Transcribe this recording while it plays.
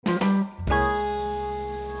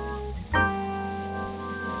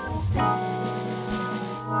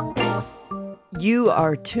You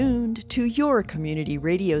are tuned to your community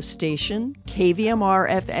radio station,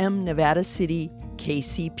 KVMR-FM Nevada City,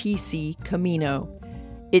 KCPC Camino.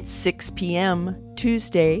 It's 6 p.m.,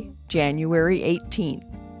 Tuesday, January 18th,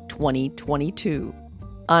 2022.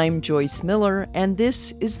 I'm Joyce Miller, and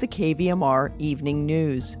this is the KVMR Evening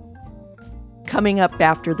News. Coming up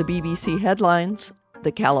after the BBC headlines,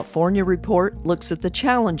 the California Report looks at the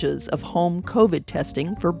challenges of home COVID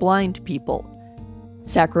testing for blind people.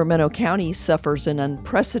 Sacramento County suffers an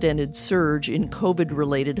unprecedented surge in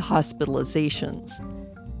COVID-related hospitalizations.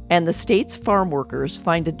 And the state's farm workers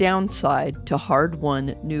find a downside to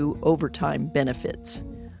hard-won new overtime benefits.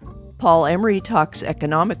 Paul Emery talks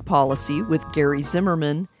economic policy with Gary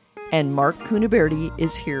Zimmerman, and Mark Cunaberti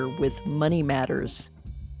is here with Money Matters.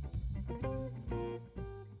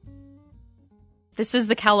 This is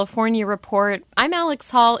the California Report. I'm Alex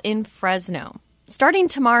Hall in Fresno. Starting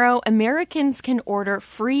tomorrow, Americans can order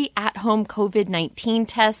free at-home COVID-19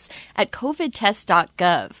 tests at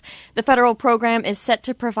covidtest.gov. The federal program is set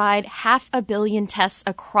to provide 500 million tests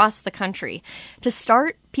across the country. To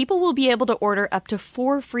start, people will be able to order up to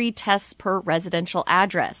 4 free tests per residential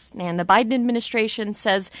address. And the Biden administration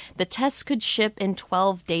says the tests could ship in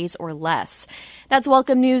 12 days or less. That's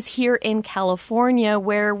welcome news here in California,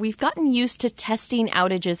 where we've gotten used to testing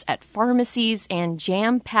outages at pharmacies and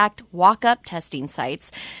jam-packed walk-up testing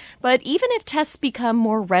sites. But even if tests become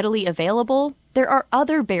more readily available, there are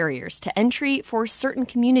other barriers to entry for certain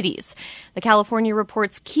communities. The California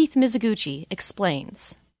Report's Keith Mizuguchi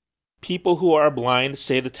explains. People who are blind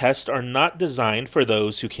say the tests are not designed for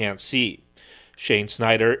those who can't see. Shane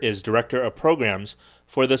Snyder is Director of Programs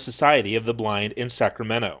for the Society of the Blind in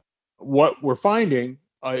Sacramento. What we're finding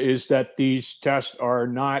is that these tests are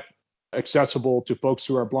not accessible to folks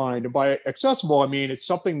who are blind. And by accessible, I mean it's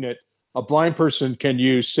something that a blind person can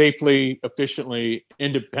use safely, efficiently,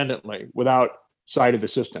 independently, without sighted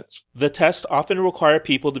assistance. The tests often require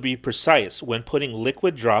people to be precise when putting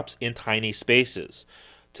liquid drops in tiny spaces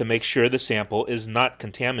to make sure the sample is not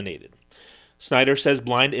contaminated. Snyder says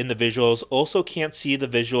blind individuals also can't see the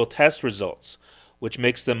visual test results, which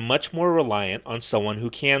makes them much more reliant on someone who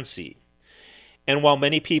can see. And while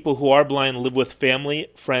many people who are blind live with family,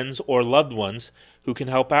 friends, or loved ones who can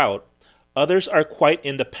help out, others are quite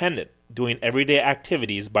independent, doing everyday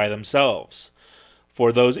activities by themselves.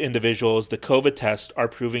 For those individuals, the COVID tests are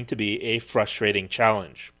proving to be a frustrating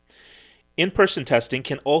challenge. In-person testing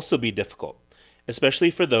can also be difficult,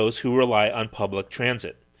 especially for those who rely on public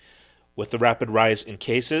transit. With the rapid rise in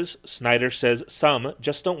cases, Snyder says some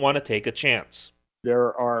just don't want to take a chance.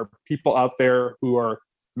 There are people out there who are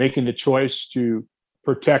making the choice to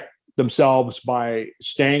protect themselves by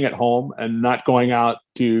staying at home and not going out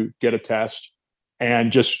to get a test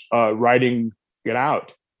and just riding it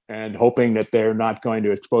out and hoping that they're not going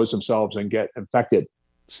to expose themselves and get infected.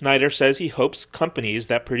 Snyder says he hopes companies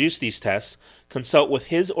that produce these tests consult with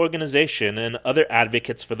his organization and other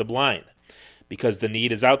advocates for the blind, because the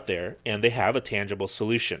need is out there and they have a tangible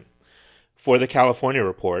solution. For the California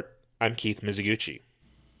Report, I'm Keith Mizuguchi.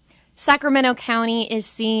 Sacramento County is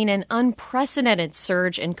seeing an unprecedented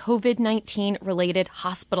surge in COVID-19 related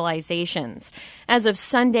hospitalizations. As of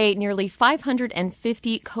Sunday, nearly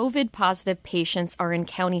 550 COVID-positive patients are in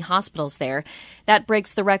county hospitals there. That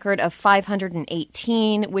breaks the record of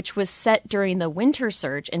 518, which was set during the winter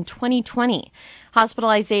surge in 2020.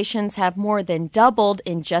 Hospitalizations have more than doubled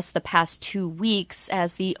in just the past 2 weeks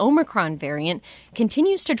as the Omicron variant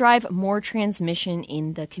continues to drive more transmission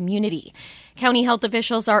in the community. County health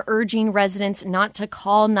officials are urging residents not to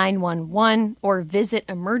call 911 or visit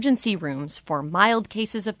emergency rooms for mild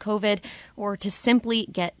cases of COVID or to simply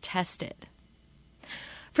get tested.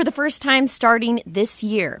 For the first time starting this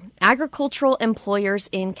year, agricultural employers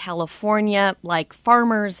in California, like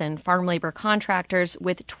farmers and farm labor contractors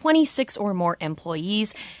with 26 or more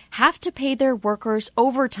employees, have to pay their workers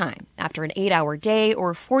overtime after an 8-hour day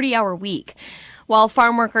or 40-hour week. While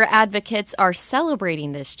farm worker advocates are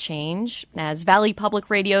celebrating this change, as Valley Public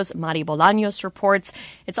Radio's Mari Bolaños reports,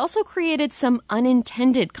 it's also created some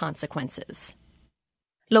unintended consequences.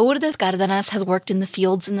 Lourdes Cardenas has worked in the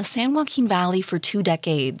fields in the San Joaquin Valley for 2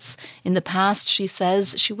 decades. In the past, she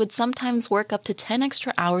says she would sometimes work up to 10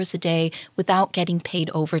 extra hours a day without getting paid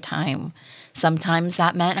overtime. Sometimes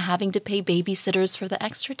that meant having to pay babysitters for the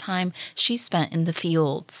extra time she spent in the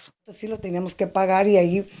fields. Sí lo teníamos que pagar y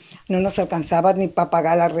ahí no nos alcanzaba ni para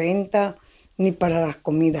pagar la renta ni para la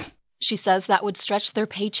comida. She says that would stretch their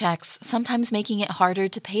paychecks, sometimes making it harder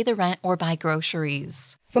to pay the rent or buy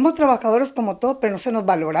groceries. Somos trabajadores como todo, pero no se nos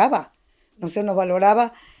valoraba. No se nos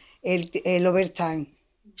valoraba el overtime.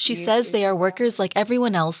 She says they are workers like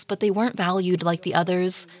everyone else, but they weren't valued like the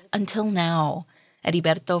others until now.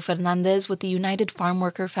 Heriberto Fernandez with the United Farm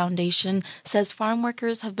Worker Foundation says farm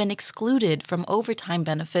workers have been excluded from overtime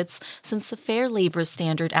benefits since the Fair Labor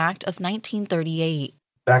Standard Act of 1938.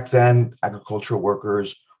 Back then, agricultural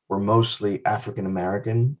workers were mostly African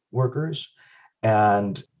American workers,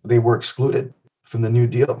 and they were excluded from the New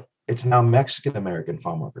Deal. It's now Mexican American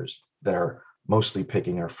farm workers that are mostly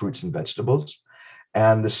picking our fruits and vegetables.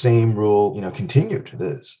 And the same rule, continued.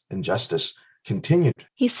 This injustice continued.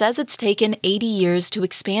 He says it's taken 80 years to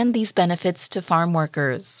expand these benefits to farm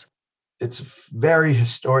workers. It's a very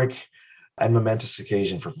historic and momentous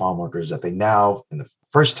occasion for farm workers that they now, in the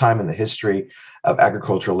first time in the history of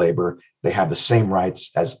agricultural labor, they have the same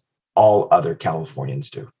rights as all other Californians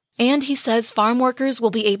do. And he says farm workers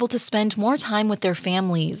will be able to spend more time with their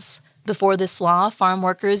families. Before this law, farm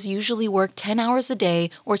workers usually worked 10 hours a day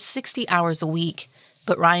or 60 hours a week.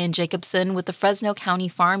 But Ryan Jacobson with the Fresno County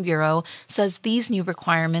Farm Bureau says these new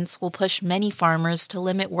requirements will push many farmers to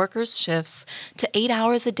limit workers' shifts to 8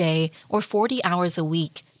 hours a day or 40 hours a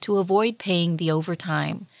week to avoid paying the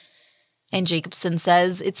overtime. And Jacobson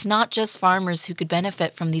says it's not just farmers who could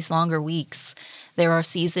benefit from these longer weeks. There are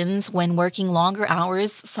seasons when working longer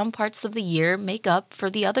hours some parts of the year make up for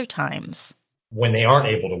the other times. When they aren't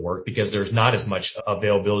able to work because there's not as much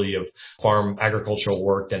availability of farm agricultural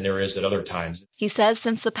work than there is at other times. He says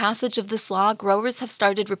since the passage of this law, growers have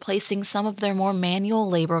started replacing some of their more manual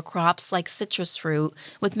labor crops like citrus fruit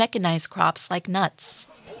with mechanized crops like nuts.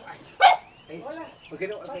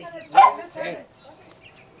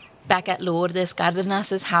 Back at Lourdes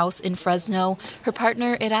Cardenas' house in Fresno, her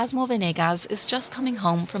partner Erasmo Venegas is just coming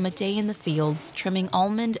home from a day in the fields trimming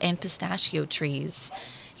almond and pistachio trees.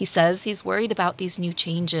 He says he's worried about these new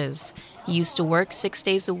changes. He used to work 6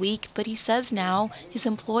 days a week, but he says now his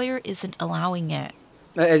employer isn't allowing it.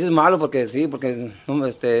 Eso es malo porque sí, porque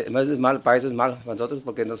es malo para eso es malo para nosotros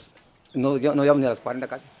porque no llevamos ni a las 40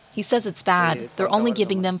 casi. He says it's bad. They're only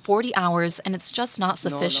giving them 40 hours and it's just not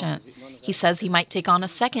sufficient. He says he might take on a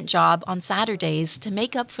second job on Saturdays to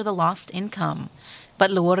make up for the lost income.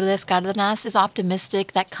 But Lourdes Cardenas is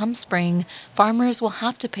optimistic that come spring, farmers will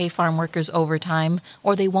have to pay farm workers overtime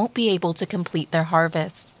or they won't be able to complete their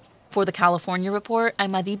harvests. For the California Report,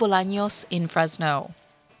 I'm Adi Bolaños in Fresno.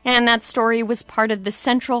 And that story was part of the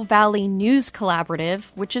Central Valley News Collaborative,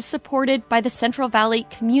 which is supported by the Central Valley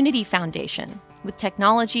Community Foundation, with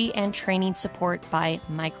technology and training support by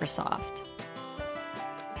Microsoft.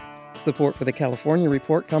 Support for the California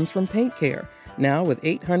Report comes from Paint Care, now with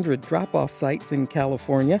 800 drop-off sites in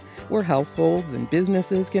California where households and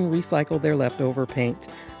businesses can recycle their leftover paint.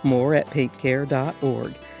 More at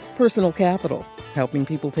paintcare.org. Personal Capital, helping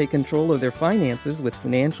people take control of their finances with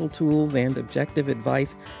financial tools and objective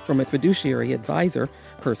advice from a fiduciary advisor,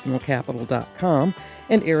 personalcapital.com,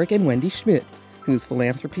 and Eric and Wendy Schmidt, whose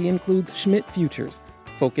philanthropy includes Schmidt Futures,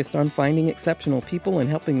 focused on finding exceptional people and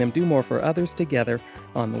helping them do more for others together,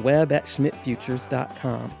 on the web at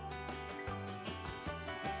schmidtfutures.com.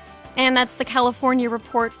 And that's the California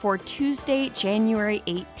Report for Tuesday, January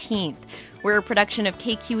 18th. We're a production of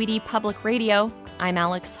KQED Public Radio. I'm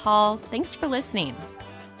Alex Hall. Thanks for listening.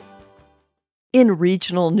 In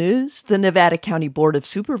regional news, the Nevada County Board of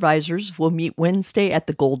Supervisors will meet Wednesday at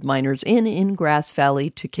the Gold Miners Inn in Grass Valley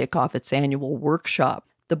to kick off its annual workshop.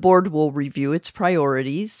 The board will review its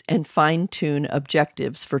priorities and fine-tune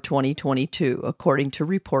objectives for 2022, according to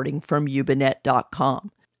reporting from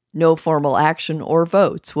ubinet.com. No formal action or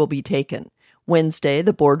votes will be taken. Wednesday,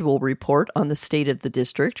 the board will report on the state of the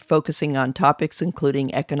district, focusing on topics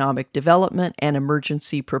including economic development and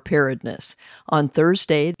emergency preparedness. On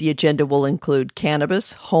Thursday, the agenda will include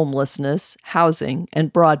cannabis, homelessness, housing,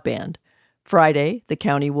 and broadband. Friday, the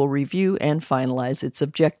county will review and finalize its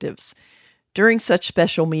objectives. During such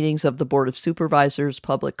special meetings of the Board of Supervisors,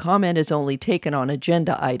 public comment is only taken on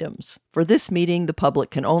agenda items. For this meeting, the public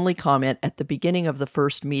can only comment at the beginning of the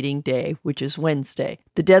first meeting day, which is Wednesday.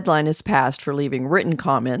 The deadline is passed for leaving written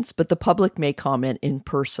comments, but the public may comment in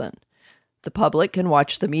person. The public can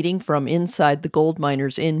watch the meeting from inside the Gold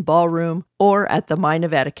Miners Inn ballroom or at the My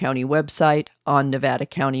Nevada County website, on Nevada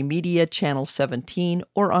County Media Channel 17,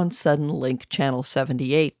 or on Sudden Link Channel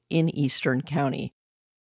 78 in Eastern County.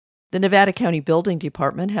 The Nevada County Building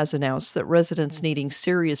Department has announced that residents needing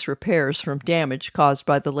serious repairs from damage caused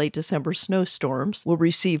by the late December snowstorms will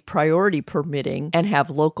receive priority permitting and have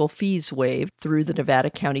local fees waived through the Nevada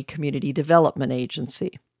County Community Development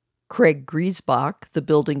Agency. Craig Griesbach, the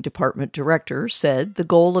building department director, said the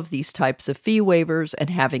goal of these types of fee waivers and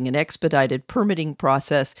having an expedited permitting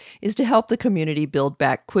process is to help the community build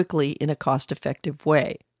back quickly in a cost-effective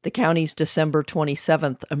way. The county's December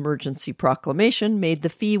 27th emergency proclamation made the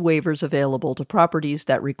fee waivers available to properties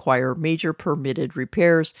that require major permitted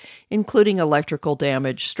repairs, including electrical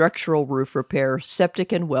damage, structural roof repair,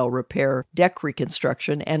 septic and well repair, deck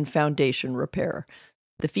reconstruction, and foundation repair.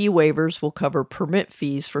 The fee waivers will cover permit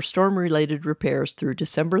fees for storm-related repairs through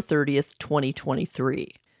December 30th,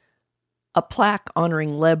 2023. A plaque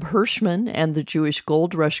honoring Leb Hirschman and the Jewish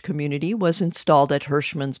Gold Rush community was installed at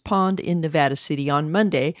Hirschman's Pond in Nevada City on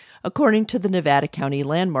Monday, according to the Nevada County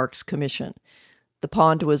Landmarks Commission. The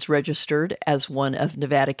pond was registered as one of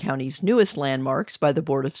Nevada County's newest landmarks by the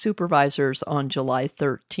Board of Supervisors on July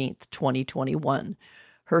 13, 2021.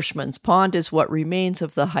 Hirschman's Pond is what remains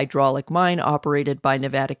of the hydraulic mine operated by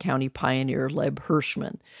Nevada County pioneer Leb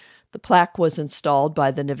Hirschman. The plaque was installed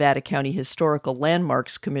by the Nevada County Historical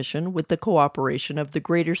Landmarks Commission with the cooperation of the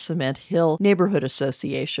Greater Cement Hill Neighborhood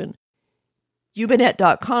Association.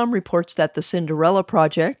 Ubinet.com reports that the Cinderella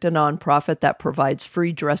Project, a nonprofit that provides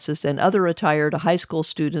free dresses and other attire to high school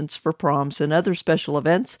students for proms and other special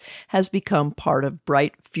events, has become part of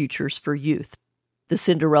Bright Futures for Youth. The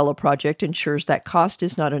Cinderella Project ensures that cost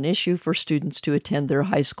is not an issue for students to attend their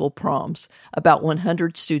high school proms. About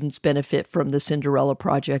 100 students benefit from the Cinderella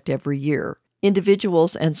Project every year.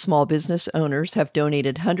 Individuals and small business owners have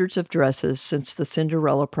donated hundreds of dresses since the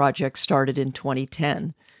Cinderella Project started in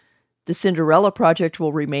 2010. The Cinderella Project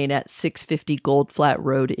will remain at 650 Goldflat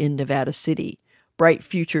Road in Nevada City. Bright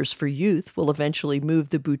Futures for Youth will eventually move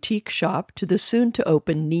the boutique shop to the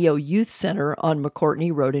soon-to-open Neo Youth Center on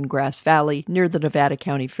McCourtney Road in Grass Valley near the Nevada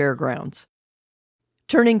County Fairgrounds.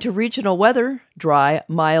 Turning to regional weather, dry,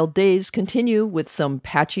 mild days continue with some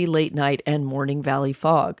patchy late night and morning valley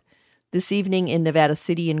fog. This evening in Nevada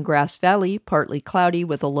City and Grass Valley, partly cloudy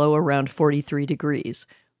with a low around 43 degrees.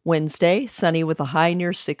 Wednesday, sunny with a high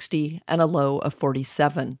near 60 and a low of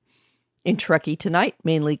 47. In Truckee tonight,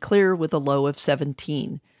 mainly clear with a low of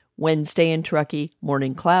 17. Wednesday in Truckee,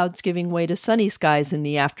 morning clouds giving way to sunny skies in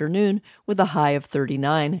the afternoon with a high of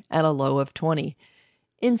 39 and a low of 20.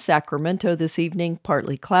 In Sacramento this evening,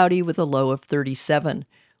 partly cloudy with a low of 37.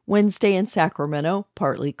 Wednesday in Sacramento,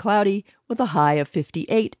 partly cloudy with a high of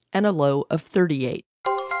 58 and a low of 38.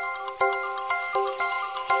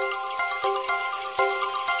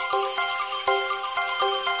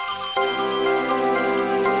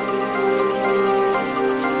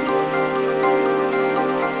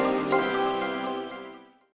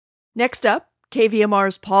 Next up,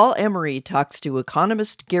 KVMR's Paul Emery talks to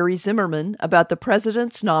economist Gary Zimmerman about the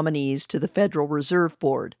president's nominees to the Federal Reserve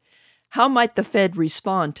Board. How might the Fed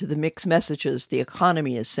respond to the mixed messages the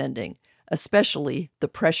economy is sending, especially the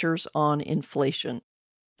pressures on inflation?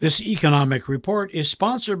 This economic report is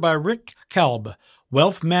sponsored by Rick Kalb,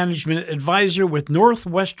 Wealth Management Advisor with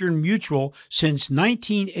Northwestern Mutual since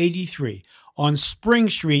 1983 on Spring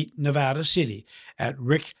Street, Nevada City at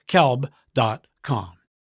rickkalb.com.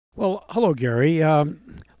 Well, hello, Gary.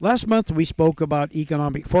 Last month we spoke about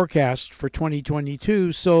economic forecasts for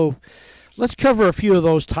 2022, so let's cover a few of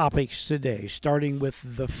those topics today, starting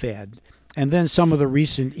with the Fed and then some of the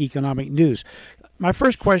recent economic news. My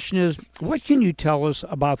first question is, what can you tell us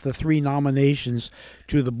about the three nominations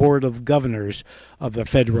to the Board of Governors of the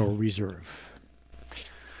Federal Reserve?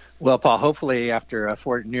 Well, Paul, hopefully after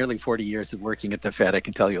nearly 40 years of working at the Fed, I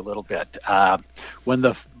can tell you a little bit. When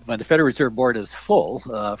the Federal Reserve Board is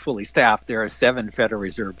fully staffed, there are 7 Federal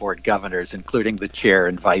Reserve Board governors, including the chair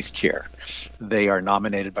and vice chair. They are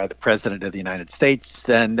nominated by the President of the United States,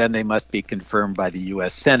 and then they must be confirmed by the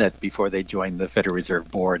U.S. Senate before they join the Federal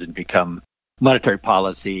Reserve Board and become monetary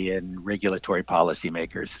policy and regulatory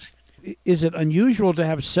policymakers. Is it unusual to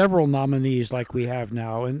have several nominees like we have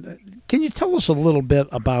now? And can you tell us a little bit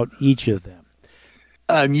about each of them?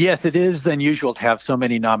 Yes, it is unusual to have so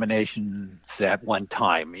many nominations at one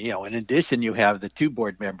time. In addition, you have the 2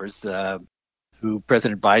 board members who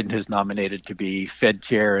President Biden has nominated to be Fed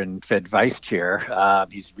chair and Fed vice chair.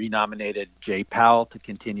 He's renominated Jay Powell to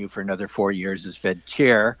continue for another 4 years as Fed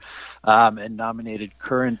chair, and nominated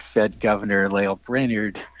current Fed Governor Lael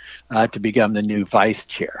Brainard to become the new vice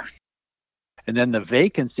chair. And then the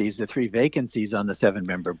 3 vacancies on the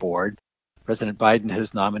 7-member board, President Biden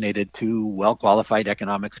has nominated 2 well-qualified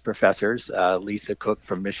economics professors, Lisa Cook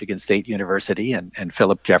from Michigan State University and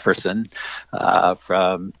Philip Jefferson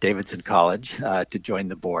from Davidson College to join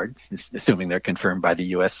the board, assuming they're confirmed by the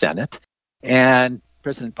U.S. Senate. And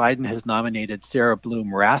President Biden has nominated Sarah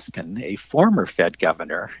Bloom Raskin, a former Fed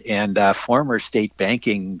governor and former state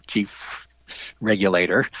banking chief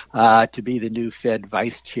regulator, to be the new Fed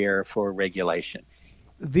vice chair for regulation.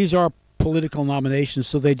 These are political nominations,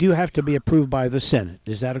 so they do have to be approved by the Senate.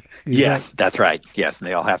 Yes, that's right. Yes, and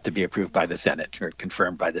they all have to be approved by the Senate or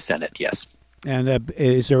confirmed by the Senate, yes. And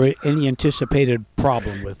is there any anticipated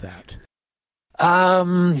problem with that?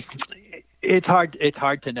 It's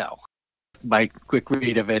hard to know. My quick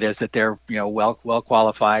read of it is that they're well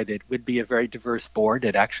qualified. It would be a very diverse board.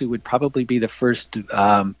 It actually would probably be the first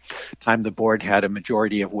time the board had a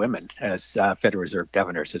majority of women as Federal Reserve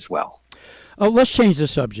governors as well. Let's change the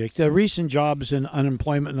subject. Recent jobs and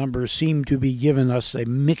unemployment numbers seem to be giving us a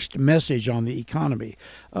mixed message on the economy.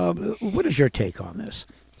 What is your take on this?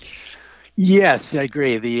 Yes, I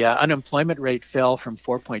agree. The unemployment rate fell from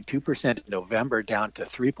 4.2% in November down to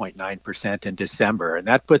 3.9% in December. And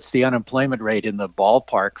that puts the unemployment rate in the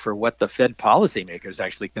ballpark for what the Fed policymakers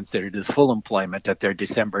actually considered as full employment at their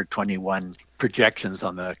December 21 projections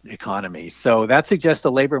on the economy. So that suggests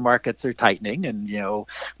the labor markets are tightening. And,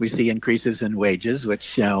 we see increases in wages,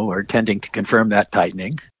 which, are tending to confirm that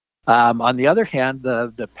tightening. On the other hand,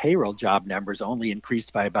 the payroll job numbers only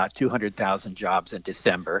increased by about 200,000 jobs in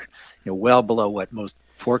December, well below what most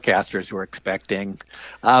forecasters were expecting.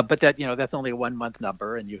 But that's only a 1 month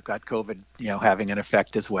number, and you've got COVID, having an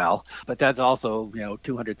effect as well. But that's also,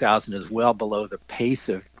 200,000 is well below the pace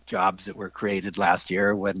of jobs that were created last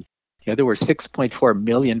year when there were 6.4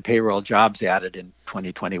 million payroll jobs added in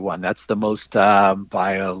 2021. That's the most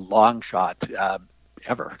by a long shot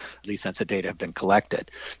ever, at least since the data have been collected.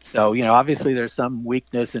 So, obviously there's some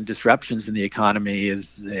weakness and disruptions in the economy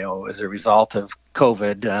as a result of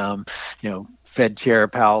COVID. Fed Chair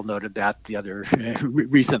Powell noted that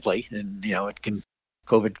recently, and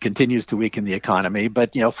COVID continues to weaken the economy.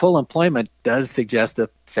 But full employment does suggest the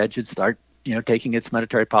Fed should start taking its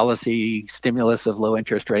monetary policy stimulus of low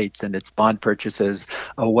interest rates and its bond purchases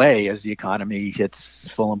away as the economy hits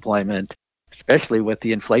full employment, especially with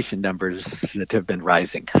the inflation numbers that have been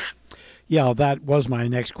rising. Yeah, that was my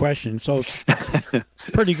next question. So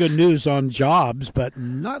pretty good news on jobs, but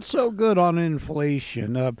not so good on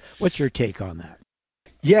inflation. What's your take on that?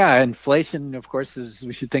 Yeah, inflation, of course,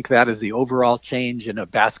 we should think of that as the overall change in a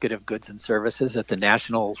basket of goods and services at the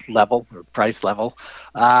national level or price level.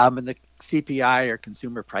 And the CPI, or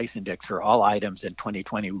Consumer Price Index, for all items in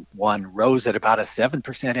 2021 rose at about a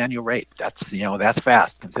 7% annual rate. That's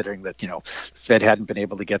fast, considering that Fed hadn't been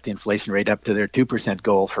able to get the inflation rate up to their 2%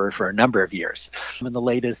 goal for a number of years. And the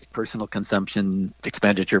latest personal consumption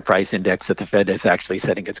expenditure price index that the Fed is actually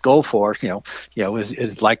setting its goal for,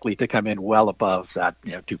 is likely to come in well above that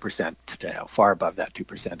 2%, far above that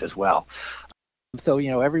 2% as well. So,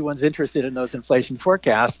 everyone's interested in those inflation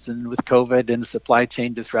forecasts, and with COVID and supply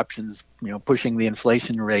chain disruptions, pushing the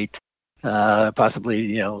inflation rate,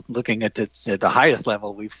 possibly, looking at the highest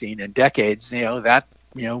level we've seen in decades, that,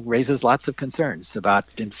 raises lots of concerns about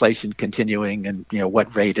inflation continuing and,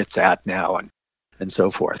 what rate it's at now and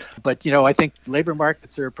so forth. But, I think labor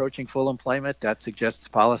markets are approaching full employment. That suggests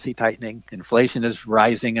policy tightening. Inflation is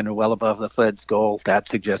rising and well above the Fed's goal. That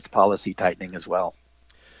suggests policy tightening as well.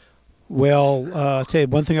 Well, I'll tell you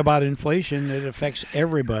one thing about inflation, it affects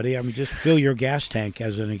everybody. I mean, just fill your gas tank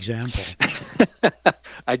as an example.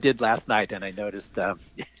 I did last night, and I noticed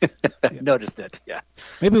noticed it. Yeah,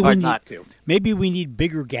 Maybe we need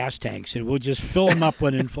bigger gas tanks, and we'll just fill them up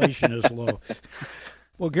when inflation is low.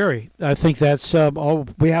 Well, Gary, I think that's all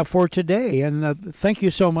we have for today, and thank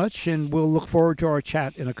you so much, and we'll look forward to our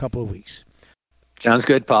chat in a couple of weeks. Sounds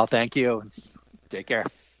good, Paul. Thank you. Take care.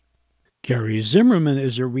 Gary Zimmerman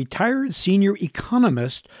is a retired senior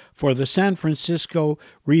economist for the San Francisco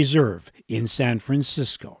Reserve in San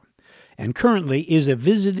Francisco, and currently is a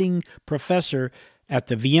visiting professor at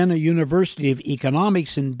the Vienna University of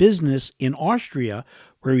Economics and Business in Austria,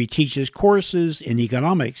 where he teaches courses in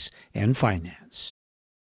economics and finance.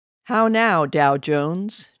 How now, Dow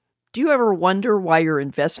Jones? Do you ever wonder why your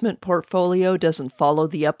investment portfolio doesn't follow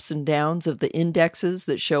the ups and downs of the indexes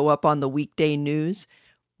that show up on the weekday news?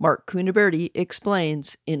 Mark Cunaberti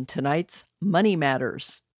explains in tonight's Money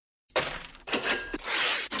Matters.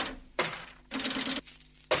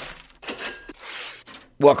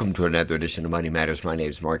 Welcome to another edition of Money Matters. My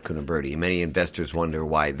name is Mark Cunaberti. Many investors wonder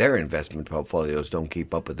why their investment portfolios don't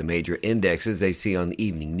keep up with the major indexes they see on the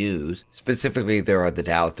evening news. Specifically, there are the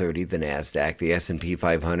Dow 30, the NASDAQ, the S&P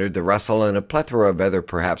 500, the Russell, and a plethora of other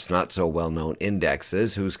perhaps not so well-known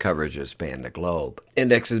indexes whose coverages span the globe.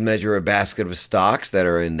 Indexes measure a basket of stocks that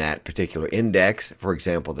are in that particular index. For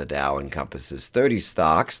example, the Dow encompasses 30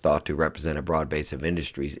 stocks thought to represent a broad base of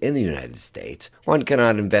industries in the United States. One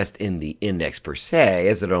cannot invest in the index per se,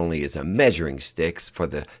 as it only is a measuring stick for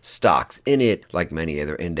the stocks in it. Like many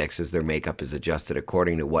other indexes, their makeup is adjusted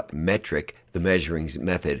according to what metric The measuring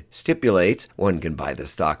method stipulates one can buy the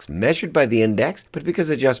stocks measured by the index, but because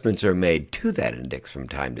adjustments are made to that index from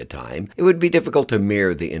time to time, it would be difficult to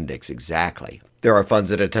mirror the index exactly. There are funds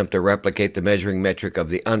that attempt to replicate the measuring metric of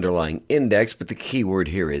the underlying index, but the key word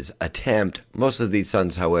here is attempt. Most of these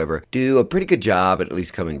funds, however, do a pretty good job at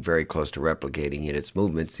least coming very close to replicating in its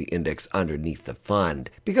movements the index underneath the fund.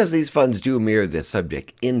 Because these funds do mirror the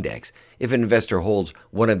subject index, if an investor holds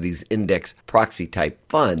one of these index proxy-type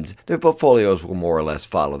funds, their portfolios will more or less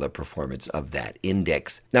follow the performance of that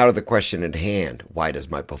index. Now to the question at hand, why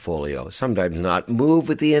does my portfolio sometimes not move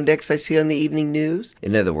with the index I see on the evening news?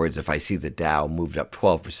 In other words, if I see the Dow moved up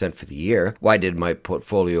 12% for the year, why did my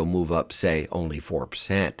portfolio move up, say, only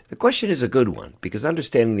 4%? The question is a good one, because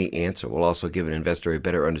understanding the answer will also give an investor a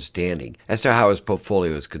better understanding as to how his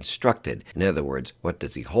portfolio is constructed. In other words, what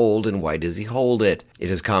does he hold and why does he hold it?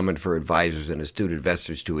 It is common for advisors and astute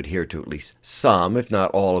investors to adhere to at least some, if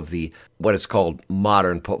not all, of the what is called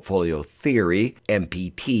modern portfolio theory,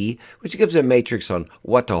 MPT, which gives a matrix on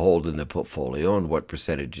what to hold in the portfolio and what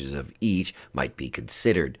percentages of each might be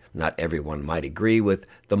considered. Not everyone might agree with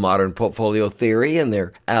the modern portfolio theory, and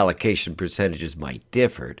their allocation percentages might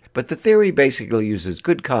differ, but the theory basically uses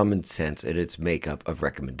good common sense in its makeup of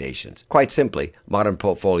recommendations. Quite simply, modern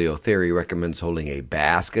portfolio theory recommends holding a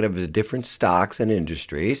basket of the different stocks and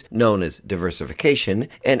industries, known as diversification,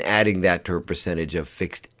 and adding that to a percentage of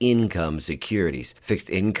fixed income securities. Fixed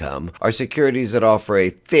income are securities that offer a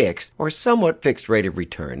fixed or somewhat fixed rate of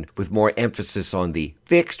return, with more emphasis on the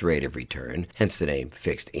fixed rate of return, hence the name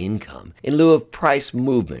fixed income, in lieu of price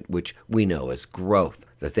movement, which we know as growth.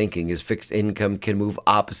 The thinking is fixed income can move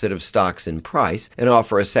opposite of stocks in price and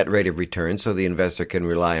offer a set rate of return, so the investor can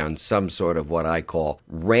rely on some sort of what I call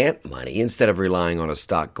rent money instead of relying on a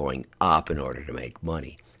stock going up in order to make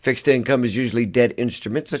money. Fixed income is usually debt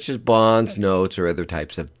instruments such as bonds, notes, or other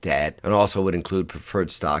types of debt, and also would include preferred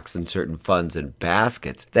stocks and certain funds and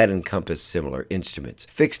baskets that encompass similar instruments.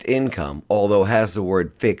 Fixed income, although has the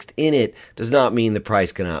word fixed in it, does not mean the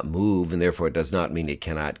price cannot move, and therefore it does not mean it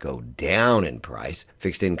cannot go down in price.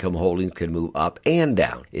 Fixed income holdings can move up and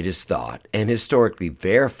down. It is thought, and historically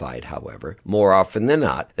verified, however, more often than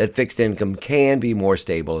not, that fixed income can be more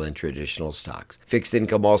stable than traditional stocks. Fixed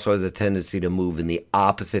income also has a tendency to move in the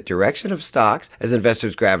opposite direction of stocks as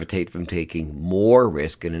investors gravitate from taking more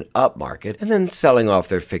risk in an up market and then selling off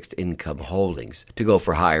their fixed income holdings to go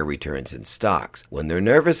for higher returns in stocks. When they're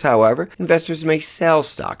nervous, however, investors may sell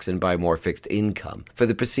stocks and buy more fixed income for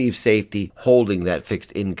the perceived safety holding that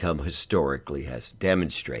fixed income historically has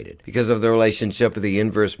demonstrated. Because of the relationship of the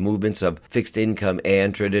inverse movements of fixed income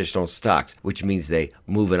and traditional stocks, which means they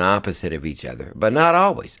move in opposite of each other, but not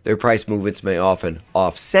always. Their price movements may often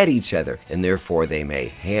offset each other, and therefore they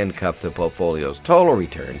may handcuff the portfolio's total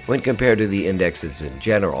return when compared to the indexes in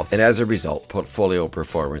general, and as a result, portfolio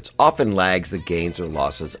performance often lags the gains or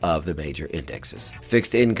losses of the major indexes.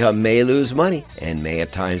 Fixed income may lose money and may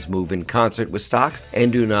at times move in concert with stocks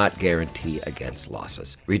and do not guarantee against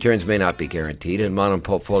losses. Returns may not be guaranteed, and modern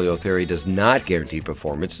portfolio theory does not guarantee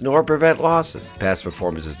performance nor prevent losses. Past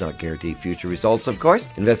performance does not guarantee future results, of course.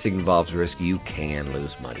 Investing involves risk. You can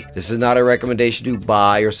lose money. This is not a recommendation to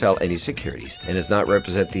buy or sell any securities and is not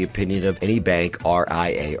represent the opinion of any bank,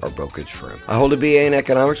 RIA, or brokerage firm. I hold a BA in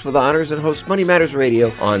economics with honors and host Money Matters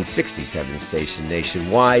Radio on 67 stations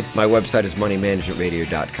nationwide. My website is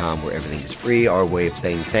moneymanagementradio.com, where everything is free, our way of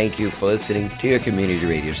saying thank you for listening to your community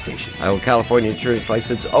radio station. I hold California Insurance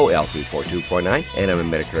License OL34249, and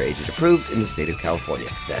I'm a Medicare agent approved in the state of California.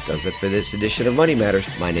 That does it for this edition of Money Matters.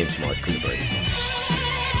 My name's Mark Kunaberti.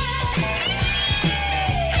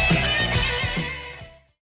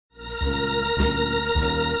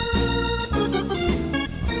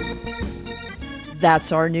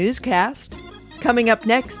 That's our newscast. Coming up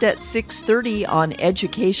next at 6:30 on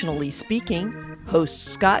Educationally Speaking, host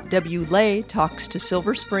Scott W. Lay talks to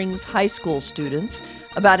Silver Springs High School students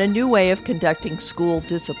about a new way of conducting school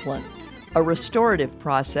discipline, a restorative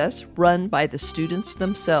process run by the students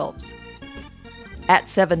themselves. At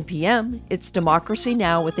 7 p.m., it's Democracy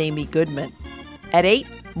Now! With Amy Goodman. At 8,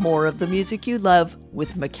 more of the music you love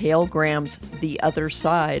with Mikhail Graham's The Other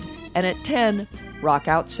Side. And at 10, Rock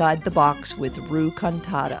Outside the Box with Rue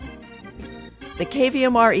Cantata. The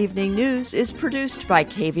KVMR Evening News is produced by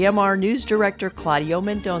KVMR News Director Claudio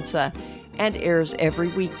Mendonça and airs every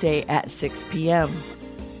weekday at 6 p.m.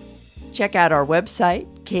 Check out our website,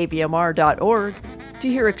 kvmr.org, to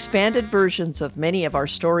hear expanded versions of many of our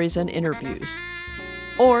stories and interviews.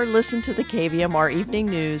 Or listen to the KVMR Evening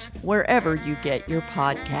News wherever you get your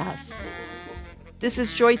podcasts. This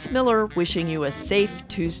is Joyce Miller wishing you a safe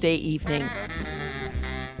Tuesday evening.